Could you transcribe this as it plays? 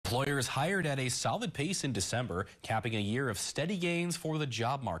Employers hired at a solid pace in December, capping a year of steady gains for the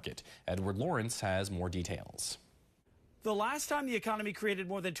job market. Edward Lawrence has more details. The last time the economy created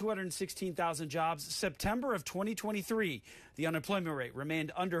more than 216,000 jobs, September of 2023. The unemployment rate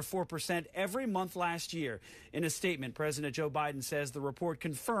remained under 4% every month last year. In a statement, President Joe Biden says the report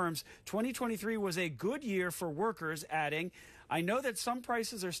confirms 2023 was a good year for workers, adding, "I know that some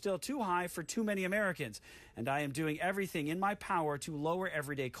prices are still too high for too many Americans, and I am doing everything in my power to lower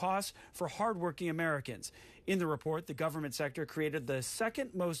everyday costs for hardworking Americans." In the report, the government sector created the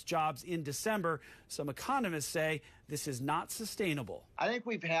second most jobs in December. Some economists say this is not sustainable. I think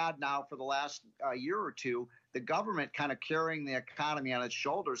we've had now for the last year or two the government kind of carrying the economy on its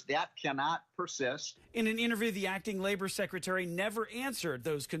shoulders. That cannot persist. In an interview, the acting labor secretary never answered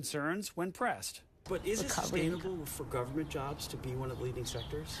those concerns when pressed. But is it sustainable for government jobs to be one of the leading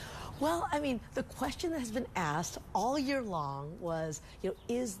sectors? Well, I mean, the question that has been asked all year long was,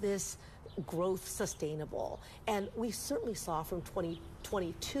 is this growth sustainable? And we certainly saw from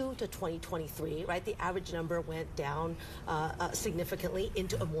 2022 to 2023, right, the average number went down significantly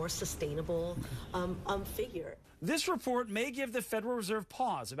into a more sustainable figure. This report may give the Federal Reserve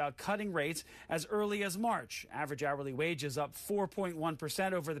pause about cutting rates as early as March. Average hourly wages up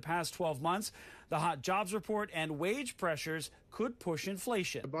 4.1% over the past 12 months. The hot jobs report and wage pressures could push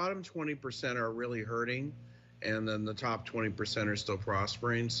inflation. The bottom 20% are really hurting, and then the top 20% are still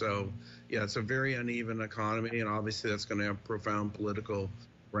prospering. So, yeah, it's a very uneven economy, and obviously that's going to have profound political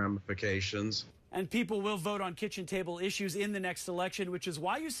ramifications. And people will vote on kitchen table issues in the next election, which is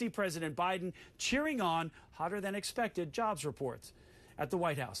why you see President Biden cheering on hotter than expected jobs reports. At the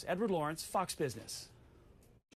White House, Edward Lawrence, Fox Business.